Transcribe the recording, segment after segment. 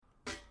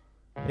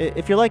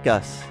If you're like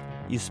us,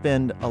 you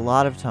spend a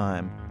lot of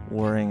time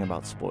worrying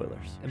about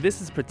spoilers. And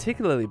this is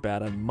particularly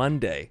bad on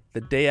Monday,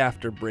 the day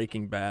after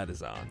Breaking Bad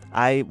is on.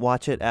 I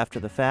watch it after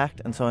the fact,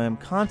 and so I am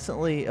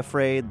constantly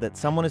afraid that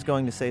someone is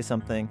going to say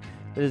something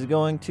that is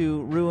going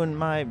to ruin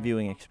my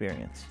viewing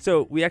experience.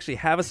 So we actually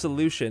have a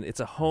solution.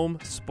 It's a home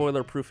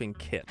spoiler-proofing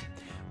kit.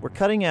 We're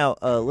cutting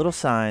out little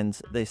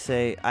signs. They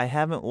say, "I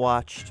haven't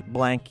watched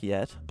blank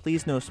yet.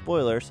 Please no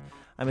spoilers."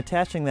 I'm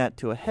attaching that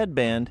to a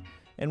headband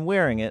and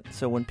wearing it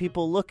so when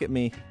people look at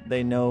me,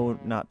 they know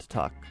not to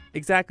talk.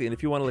 Exactly, and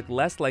if you want to look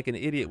less like an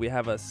idiot, we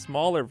have a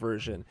smaller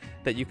version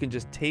that you can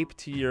just tape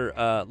to your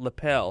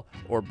lapel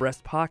or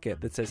breast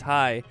pocket that says,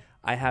 "Hi,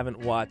 I haven't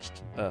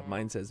watched,"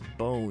 mine says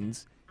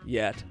Bones,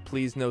 "yet.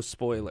 Please no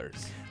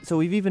spoilers." So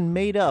we've even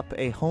made up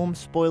a home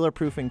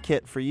spoiler-proofing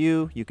kit for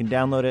you. You can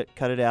download it,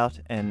 cut it out,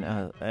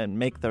 and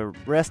make the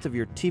rest of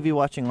your TV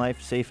watching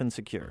life safe and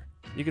secure.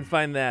 You can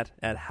find that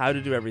at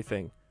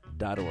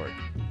howtodoeverything.org.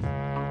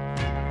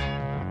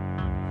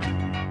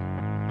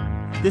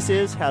 This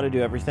is How to Do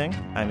Everything.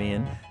 I'm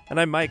Ian. And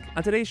I'm Mike.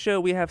 On today's show,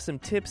 we have some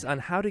tips on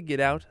how to get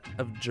out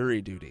of jury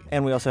duty.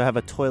 And we also have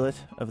a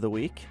toilet of the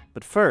week.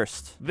 But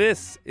first,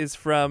 this is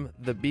from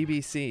the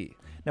BBC.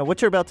 Now,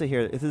 what you're about to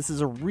hear, this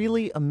is a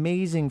really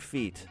amazing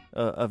feat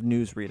of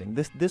news reading.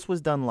 This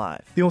was done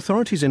live. The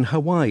authorities in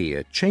Hawaii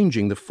are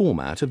changing the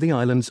format of the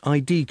island's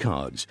ID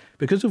cards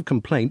because of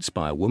complaints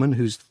by a woman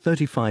whose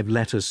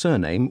 35-letter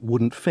surname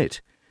wouldn't fit.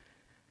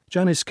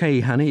 Janice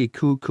Keihana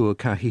Iku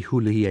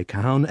Kuakahihulihe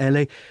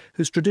Kahaunele,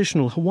 whose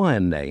traditional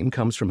Hawaiian name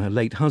comes from her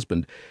late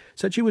husband,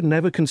 said she would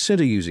never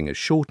consider using a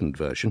shortened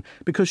version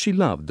because she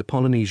loved the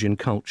Polynesian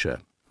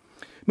culture.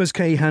 Ms.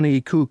 Keihana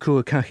Iku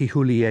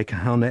Kuakahihulihe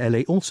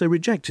Kahaunele also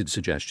rejected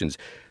suggestions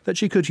that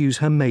she could use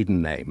her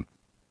maiden name,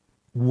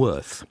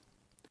 Worth.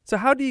 So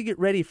how do you get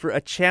ready for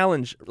a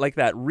challenge like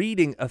that,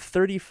 reading a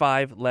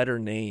 35-letter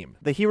name?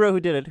 The hero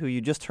who did it, who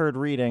you just heard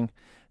reading,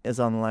 is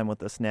on the line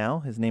with us now.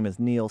 His name is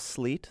Neil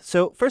Sleet.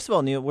 So, first of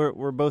all, Neil,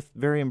 we're both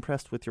very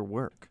impressed with your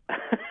work.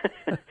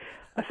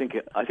 I think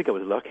I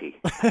was lucky.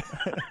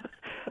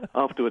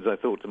 Afterwards, I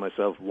thought to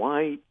myself,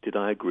 why did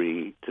I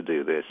agree to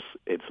do this?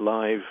 It's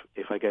live.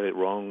 If I get it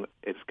wrong,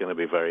 it's going to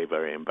be very,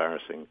 very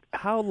embarrassing.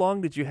 How long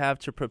did you have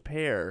to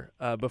prepare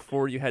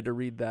before you had to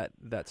read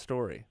that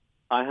story?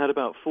 I had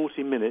about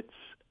 40 minutes,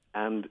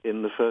 and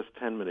in the first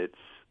 10 minutes,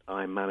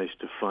 I managed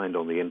to find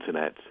on the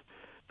internet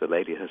the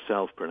lady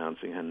herself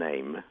pronouncing her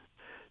name,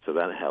 so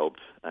that helped.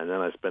 And then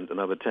I spent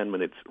another 10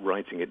 minutes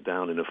writing it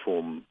down in a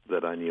form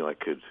that I knew I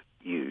could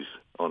use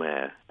on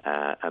air,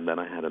 and then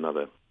I had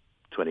another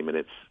 20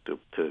 minutes to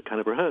kind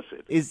of rehearse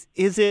it.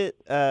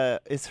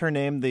 Is her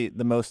name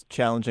the most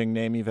challenging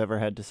name you've ever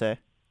had to say?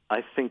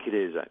 I think it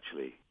is,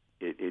 actually.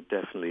 It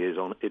definitely is.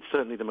 It's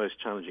certainly the most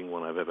challenging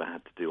one I've ever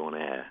had to do on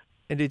air.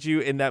 And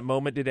in that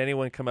moment, did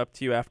anyone come up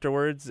to you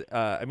afterwards?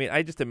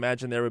 I just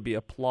imagine there would be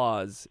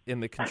applause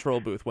in the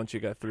control booth once you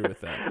got through with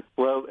that.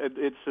 Well,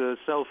 it's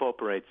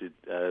self-operated,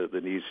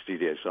 the news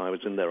studio, so I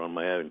was in there on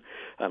my own.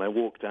 And I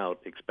walked out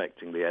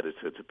expecting the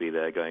editor to be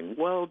there going,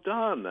 "Well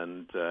done."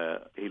 And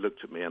he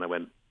looked at me and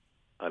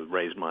I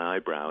raised my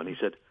eyebrow and he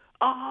said,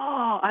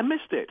 I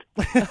missed it.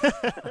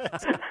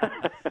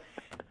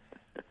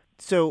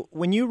 So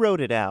when you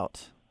wrote it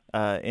out,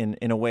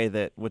 in a way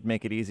that would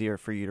make it easier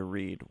for you to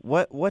read,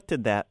 what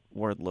did that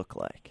word look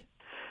like?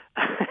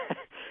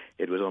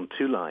 It was on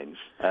 2 lines,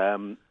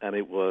 and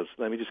it was,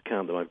 let me just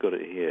count them, I've got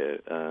it here,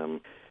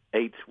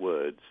 8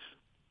 words,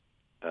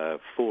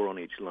 4 on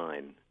each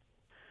line.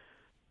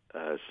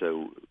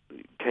 So,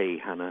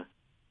 Keihana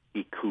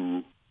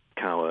Iku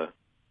Kawa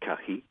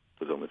Kahi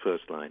was on the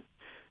first line,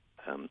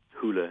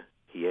 Hula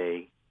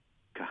Hie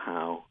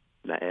Kahau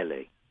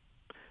Naele.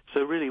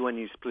 So really, when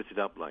you split it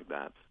up like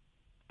that,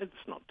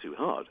 it's not too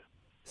hard.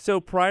 So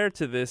prior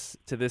to this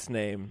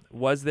name,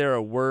 was there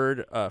a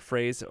word,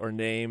 phrase, or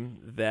name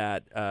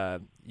that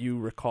you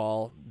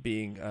recall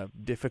being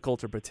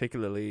difficult or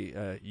particularly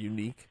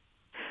unique?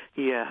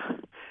 Yeah.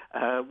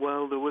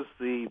 Well, there was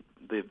the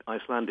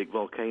Icelandic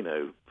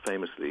volcano,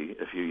 famously,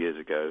 a few years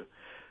ago.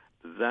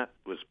 That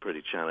was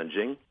pretty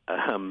challenging.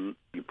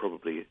 You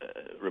probably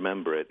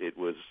remember it. It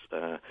was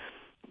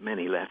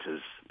many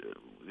letters.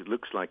 It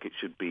looks like it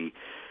should be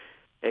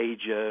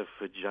Aja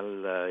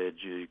Fajala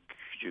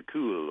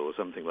Jukul or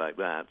something like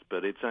that,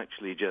 but it's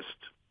actually just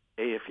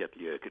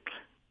Eyjafjallajökull.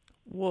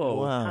 Whoa.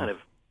 Wow. Kind of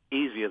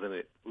easier than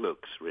it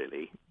looks,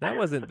 really.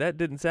 That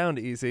didn't sound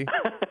easy.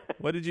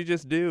 What did you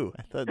just do?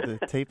 I thought the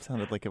tape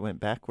sounded like it went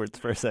backwards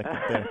for a second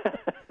there.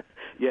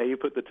 Yeah, you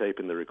put the tape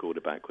in the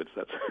recorder backwards.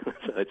 That's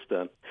how it's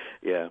done.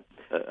 Yeah.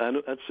 And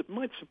it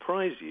might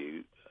surprise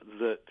you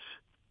that,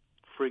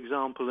 for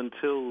example,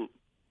 until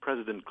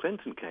President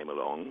Clinton came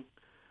along,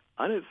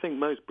 I don't think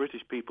most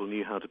British people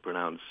knew how to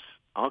pronounce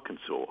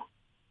Arkansas.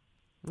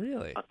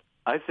 Really?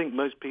 I think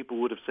most people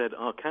would have said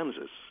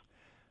Arkansas.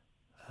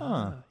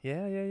 Huh.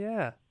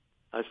 Yeah.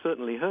 I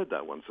certainly heard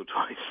that once or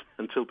twice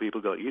until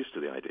people got used to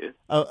the idea.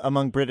 Oh,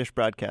 among British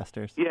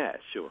broadcasters. Yeah,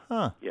 sure.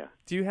 Huh. Yeah.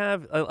 Do you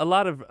have a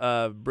lot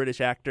of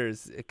British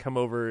actors come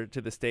over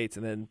to the States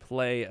and then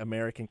play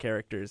American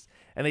characters,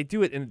 and they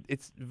do it, and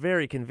it's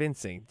very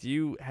convincing. Do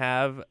you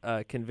have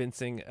a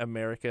convincing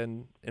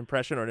American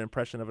impression or an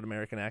impression of an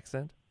American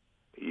accent?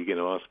 You're going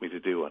to ask me to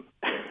do one?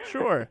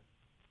 Sure.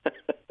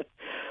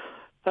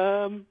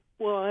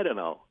 Well, I don't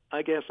know.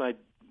 I guess I'd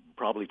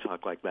probably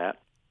talk like that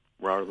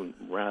rather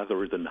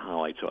than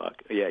how I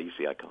talk. Yeah, you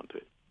see, I can't do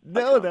it.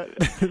 No,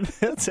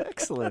 that's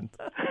excellent.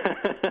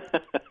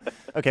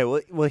 Okay,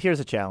 well, here's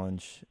a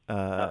challenge.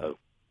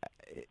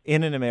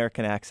 In an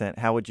American accent,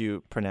 how would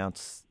you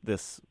pronounce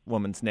this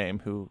woman's name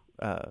who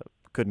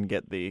couldn't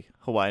get the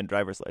Hawaiian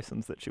driver's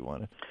license that she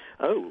wanted?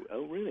 Oh,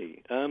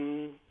 really?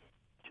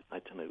 I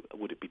don't know.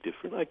 Would it be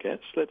different? I guess.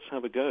 Let's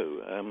have a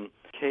go.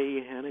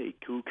 Ke hane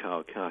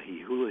kukau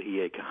kahi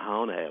hulahi e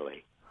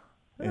kahaunele.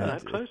 Yeah,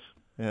 that's close.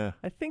 Yeah.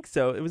 I think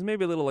so. It was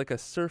maybe a little like a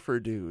surfer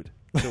dude,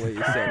 the way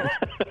you said it.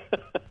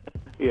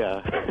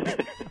 Yeah.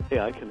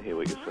 Yeah, I can hear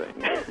what you're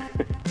saying.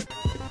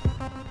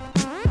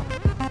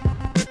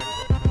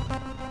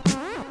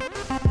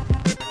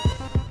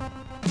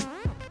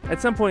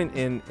 At some point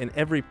in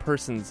every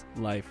person's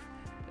life,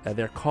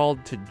 they're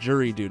called to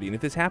jury duty. And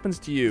if this happens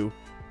to you,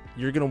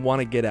 you're going to want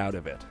to get out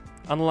of it.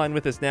 On the line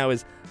with us now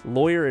is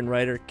lawyer and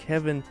writer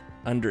Kevin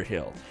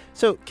Underhill.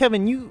 So,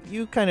 Kevin,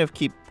 you kind of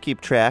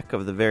keep track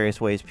of the various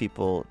ways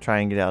people try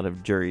and get out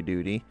of jury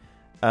duty.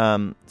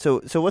 So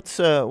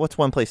what's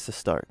one place to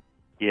start?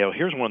 Yeah, well,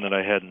 here's one that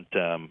I hadn't.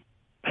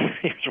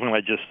 Here's one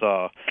I just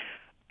saw.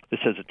 It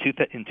says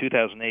in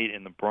 2008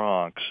 in the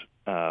Bronx,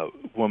 a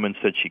woman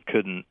said she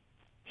couldn't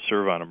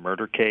serve on a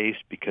murder case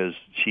because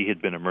she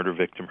had been a murder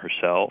victim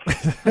herself.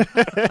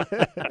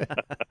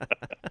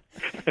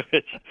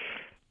 Which,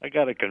 I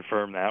got to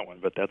confirm that one,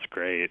 but that's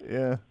great.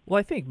 Yeah. Well,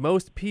 I think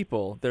most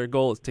people, their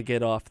goal is to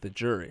get off the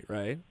jury,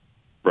 right?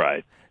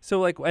 Right.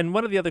 So, and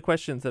one of the other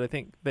questions that I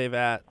think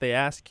they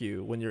ask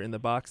you when you're in the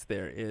box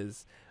there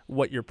is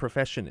what your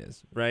profession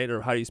is, right?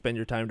 Or how you spend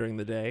your time during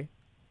the day?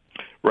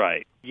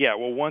 Right. Yeah,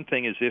 well, one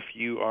thing is if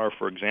you are,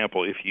 for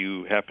example, if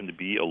you happen to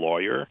be a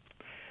lawyer,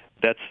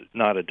 that's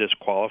not a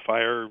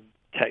disqualifier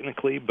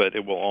technically, but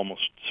it will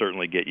almost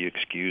certainly get you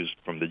excused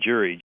from the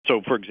jury.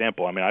 So, for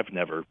example, I have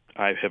never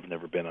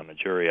been on a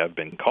jury. I've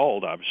been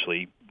called,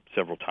 obviously,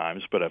 several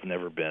times, but I've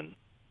never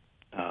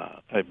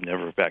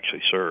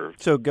actually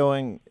served. So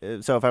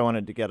if I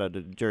wanted to get out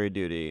of jury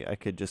duty, I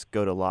could just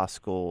go to law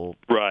school.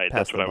 Right,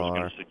 pass that's what the I was bar.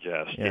 going to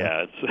suggest.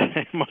 Yeah.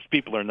 It's, most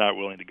people are not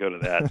willing to go to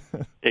that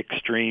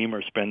extreme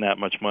or spend that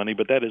much money,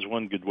 but that is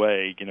one good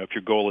way. You know, if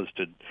your goal is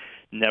to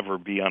never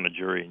be on a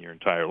jury in your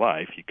entire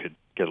life, you could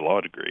get a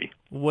law degree.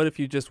 What if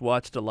you just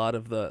watched a lot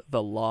of the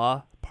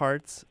law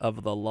parts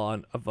of a Law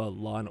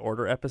and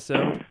Order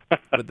episode?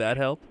 Would that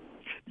help?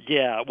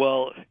 Yeah,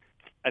 well,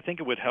 I think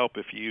it would help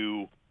if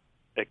you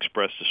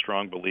expressed a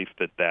strong belief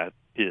that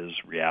is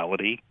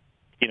reality.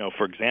 You know,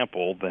 for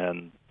example,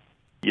 then,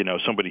 you know,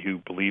 somebody who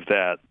believed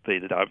that,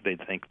 they'd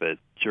think that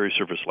jury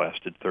service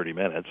lasted 30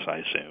 minutes, I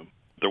assume.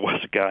 There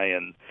was a guy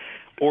in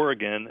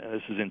Oregon, and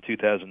this is in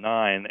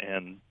 2009,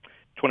 and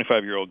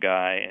 25-year-old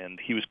guy, and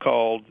he was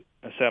called,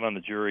 sat on the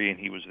jury, and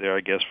he was there,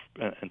 I guess,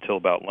 until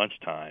about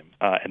lunchtime,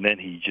 and then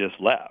he just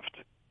left.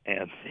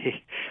 And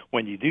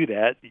when you do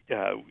that,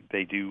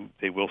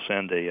 they will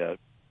send the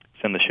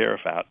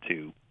sheriff out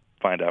to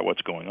find out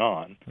what's going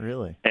on.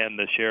 Really? And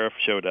the sheriff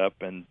showed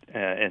up, and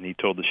he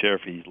told the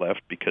sheriff he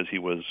left because he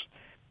was,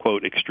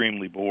 quote,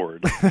 extremely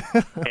bored,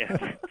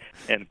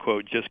 and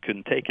quote, just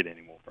couldn't take it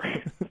anymore.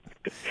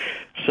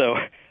 So,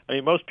 I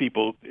mean, most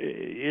people,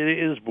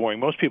 it is boring.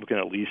 Most people can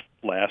at least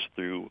last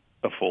through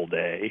a full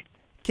day.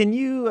 Can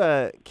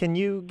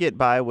you get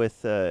by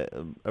with a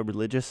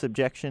religious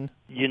objection?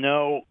 You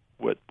know,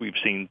 what we've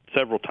seen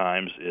several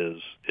times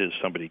is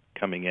somebody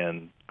coming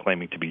in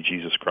claiming to be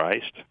Jesus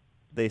Christ.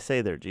 They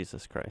say they're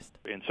Jesus Christ.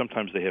 And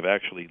sometimes they have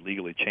actually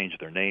legally changed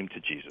their name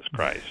to Jesus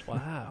Christ.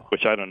 Wow.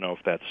 Which I don't know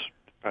if that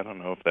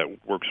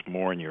works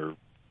more in your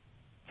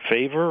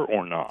favor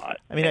or not.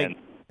 I mean,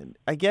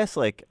 I guess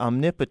like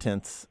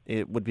omnipotence,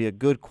 it would be a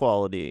good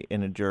quality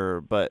in a juror,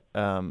 but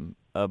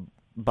a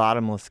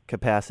bottomless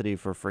capacity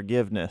for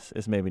forgiveness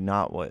is maybe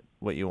not what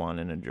you want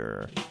in a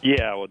juror.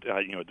 Yeah, well,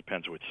 it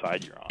depends which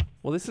side you're on.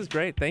 Well, this is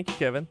great. Thank you,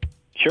 Kevin.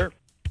 Sure.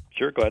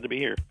 Glad to be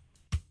here.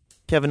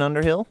 Kevin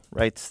Underhill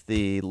writes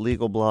the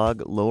legal blog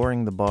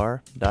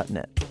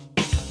loweringthebar.net.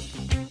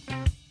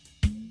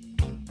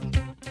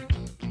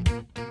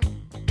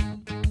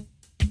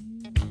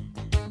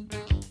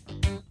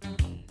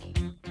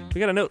 We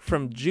got a note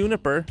from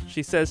Juniper.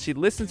 She says she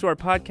listens to our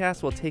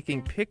podcast while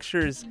taking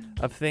pictures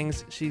of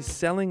things she's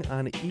selling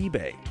on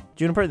eBay.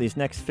 Juniper, these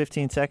next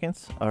 15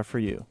 seconds are for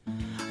you.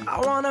 I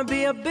wanna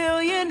be a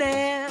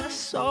billionaire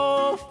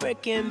so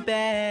freaking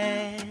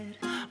bad.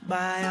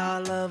 Buy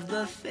all of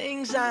the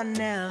things I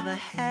never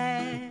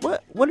had.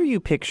 What are you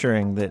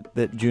picturing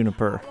that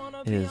Juniper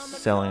is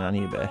selling on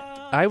eBay?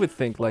 I would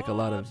think like a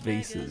lot of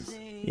vases.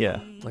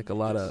 Yeah. Like a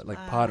lot of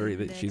pottery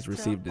that she's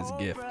received as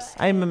gifts.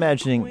 I'm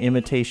imagining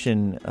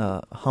imitation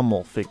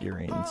Hummel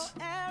figurines.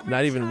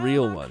 Not even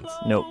real ones.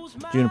 Nope.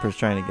 Juniper's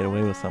trying to get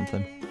away with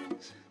something.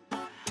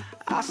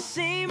 I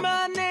see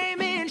my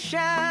name in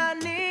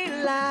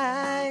shining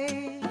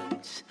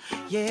lights.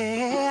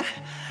 Yeah,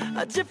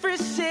 a different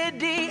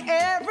city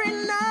every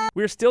night.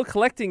 We're still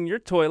collecting your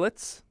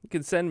toilets. You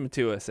can send them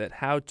to us at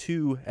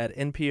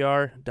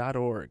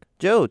howto@npr.org.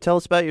 Joe, tell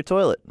us about your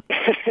toilet.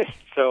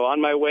 So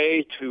on my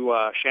way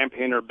to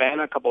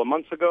Champaign-Urbana a couple of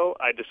months ago,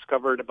 I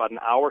discovered about an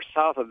hour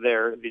south of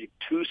there the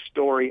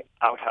two-story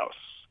outhouse.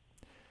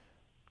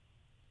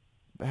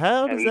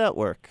 How does that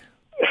work?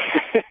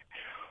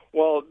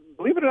 Well,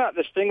 believe it or not,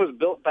 this thing was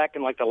built back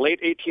in like the late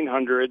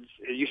 1800s.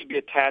 It used to be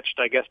attached,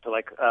 I guess, to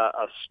like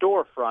a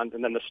storefront,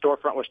 and then the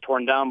storefront was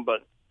torn down,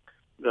 but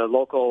the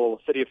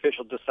local city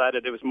official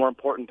decided it was more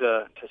important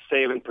to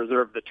save and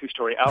preserve the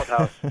two-story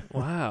outhouse.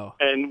 Wow.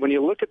 And when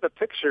you look at the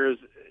pictures,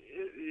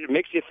 it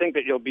makes you think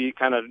that you'll be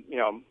kind of,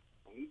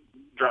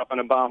 dropping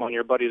a bomb on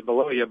your buddies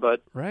below you,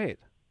 but Right.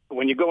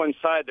 when you go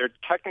inside,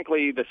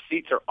 technically the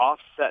seats are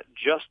offset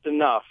just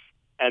enough,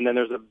 and then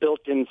there's a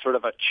built-in sort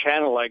of a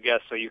channel, I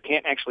guess, so you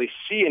can't actually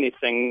see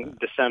anything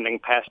descending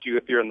past you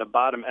if you're in the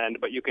bottom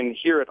end, but you can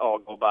hear it all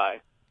go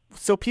by.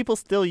 So people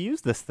still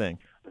use this thing.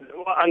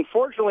 Well,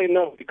 unfortunately,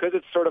 no, because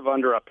it's sort of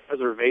under a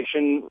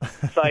preservation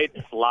site.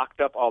 It's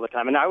locked up all the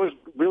time, and I was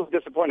really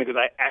disappointed because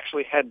I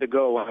actually had to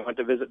go when I went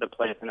to visit the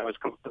place, and it was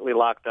completely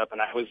locked up.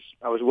 And I was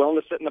willing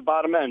to sit in the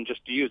bottom end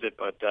just to use it,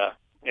 but yeah,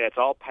 it's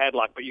all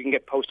padlocked. But you can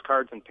get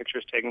postcards and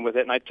pictures taken with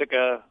it. And I took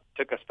a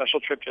special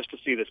trip just to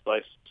see this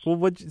place.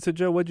 Well, so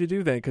Joe, what'd you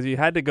do then? Because you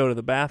had to go to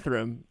the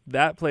bathroom.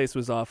 That place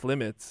was off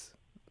limits.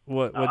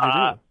 What'd you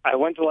do? I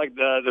went to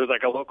there's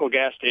like a local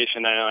gas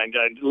station, and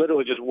I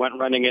literally just went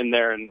running in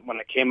there. And when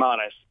I came out,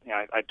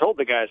 I told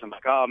the guys, I'm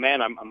like, oh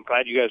man, I'm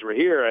glad you guys were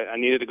here. I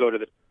needed to go to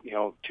the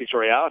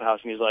two-story outhouse,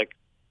 and he's like,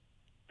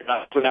 you're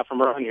not putting out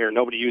from around here.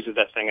 Nobody uses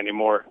that thing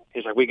anymore.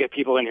 He's like, we get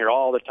people in here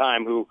all the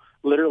time who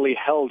literally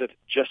held it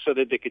just so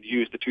that they could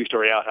use the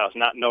two-story outhouse,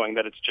 not knowing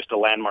that it's just a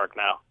landmark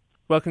now.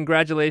 Well,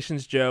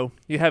 congratulations, Joe.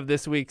 You have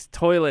this week's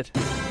Toilet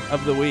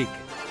of the Week.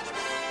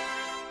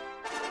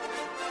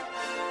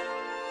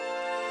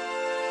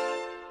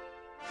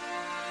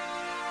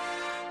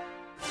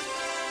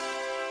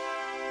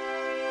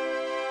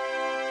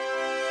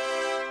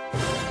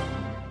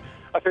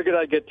 I figured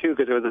I'd get two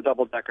because it was a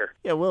double-decker.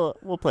 Yeah, we'll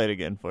play it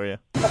again for you.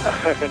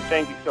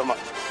 Thank you so much.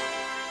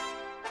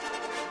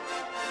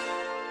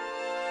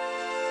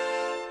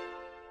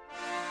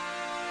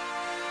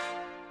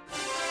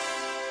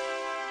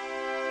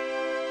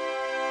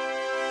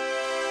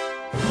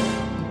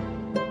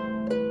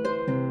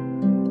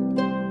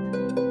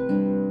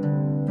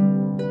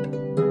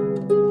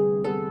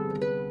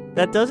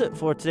 That does it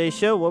for today's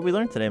show. What we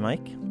learned today,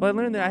 Mike? Well, I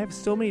learned that I have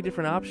so many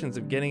different options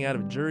of getting out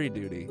of jury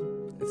duty,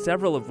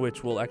 several of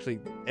which will actually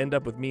end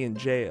up with me in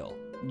jail.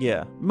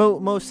 Yeah,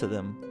 most of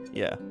them,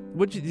 yeah.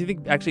 Do you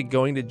think actually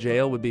going to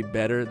jail would be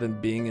better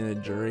than being in a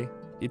jury?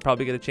 You'd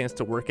probably get a chance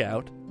to work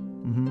out.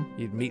 Mm-hmm.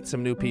 You'd meet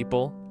some new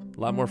people. A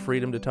lot more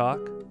freedom to talk.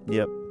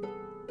 Yep.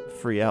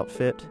 Free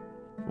outfit.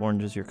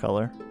 Orange is your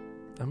color.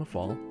 I'm a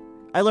fall.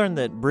 I learned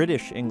that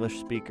British English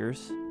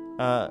speakers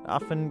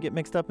often get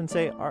mixed up and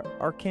say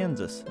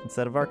Arkansas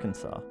instead of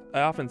Arkansas.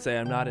 I often say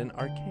I'm not in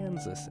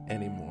Arkansas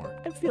anymore.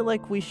 I feel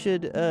like we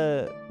should,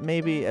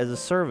 maybe as a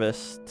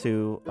service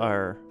to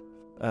our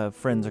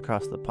friends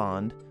across the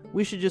pond,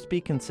 we should just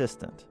be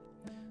consistent.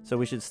 So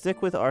we should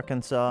stick with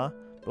Arkansas,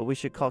 but we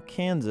should call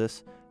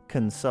Kansas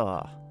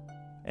Kansas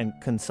and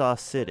Kansas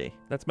City.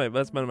 That's one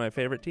of my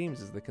favorite teams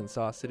is the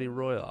Kansas City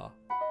Royale.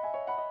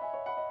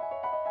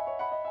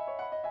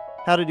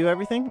 How to Do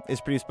Everything is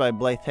produced by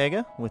Blythe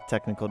Haga with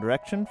technical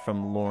direction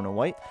from Lorna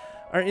White.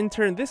 Our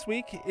intern this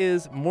week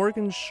is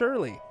Morgan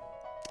Shirley,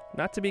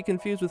 not to be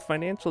confused with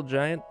financial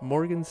giant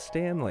Morgan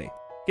Stanley.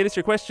 Get us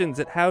your questions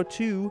at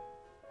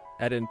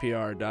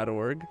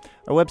howto@npr.org.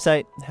 Our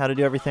website,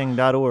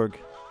 howtodoeverything.org.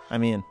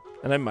 I'm Ian.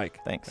 And I'm Mike.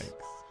 Thanks.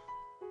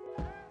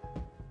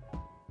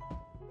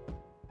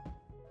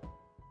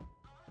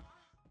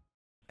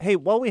 Hey,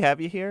 while we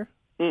have you here,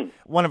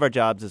 one of our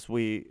jobs is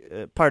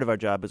part of our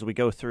job is we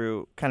go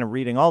through kind of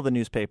reading all the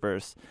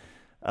newspapers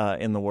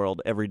in the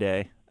world every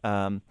day.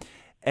 And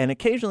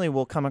occasionally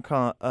we'll come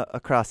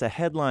across a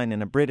headline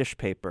in a British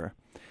paper,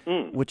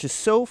 which is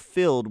so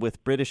filled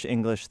with British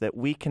English that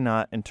we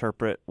cannot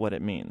interpret what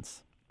it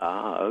means.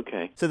 Ah,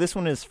 okay. So this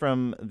one is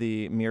from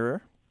the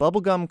Mirror.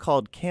 Bubblegum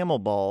called Camel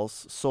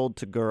Balls sold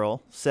to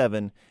girl,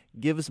 7,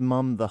 gives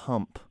mum the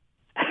hump.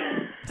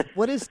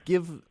 What does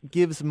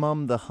gives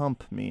mum the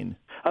hump mean?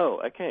 Oh,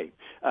 okay.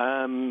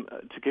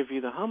 To give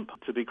you the hump,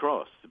 to be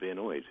cross, to be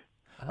annoyed.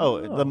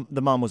 Oh,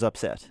 the mom was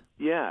upset.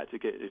 Yeah, to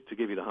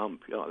give you the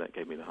hump. Oh, that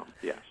gave me the hump.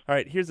 Yes. All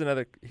right, here's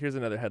another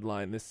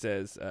headline. This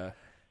says,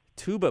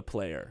 "Tuba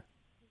player,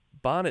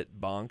 bonnet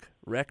bonk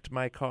wrecked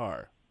my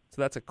car."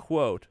 So that's a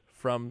quote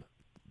from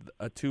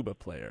a tuba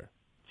player.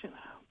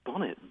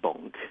 Bonnet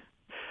bonk.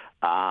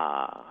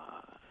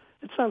 Ah,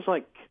 it sounds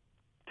like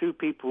two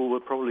people were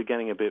probably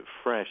getting a bit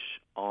fresh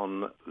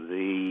on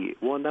the...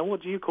 Well, now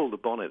what do you call the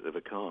bonnet of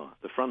a car?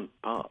 The front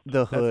part?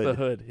 The hood. That's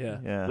the hood, yeah.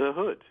 Yeah. The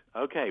hood.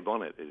 Okay,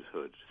 bonnet is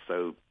hood.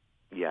 So,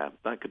 yeah,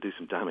 that could do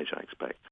some damage, I expect.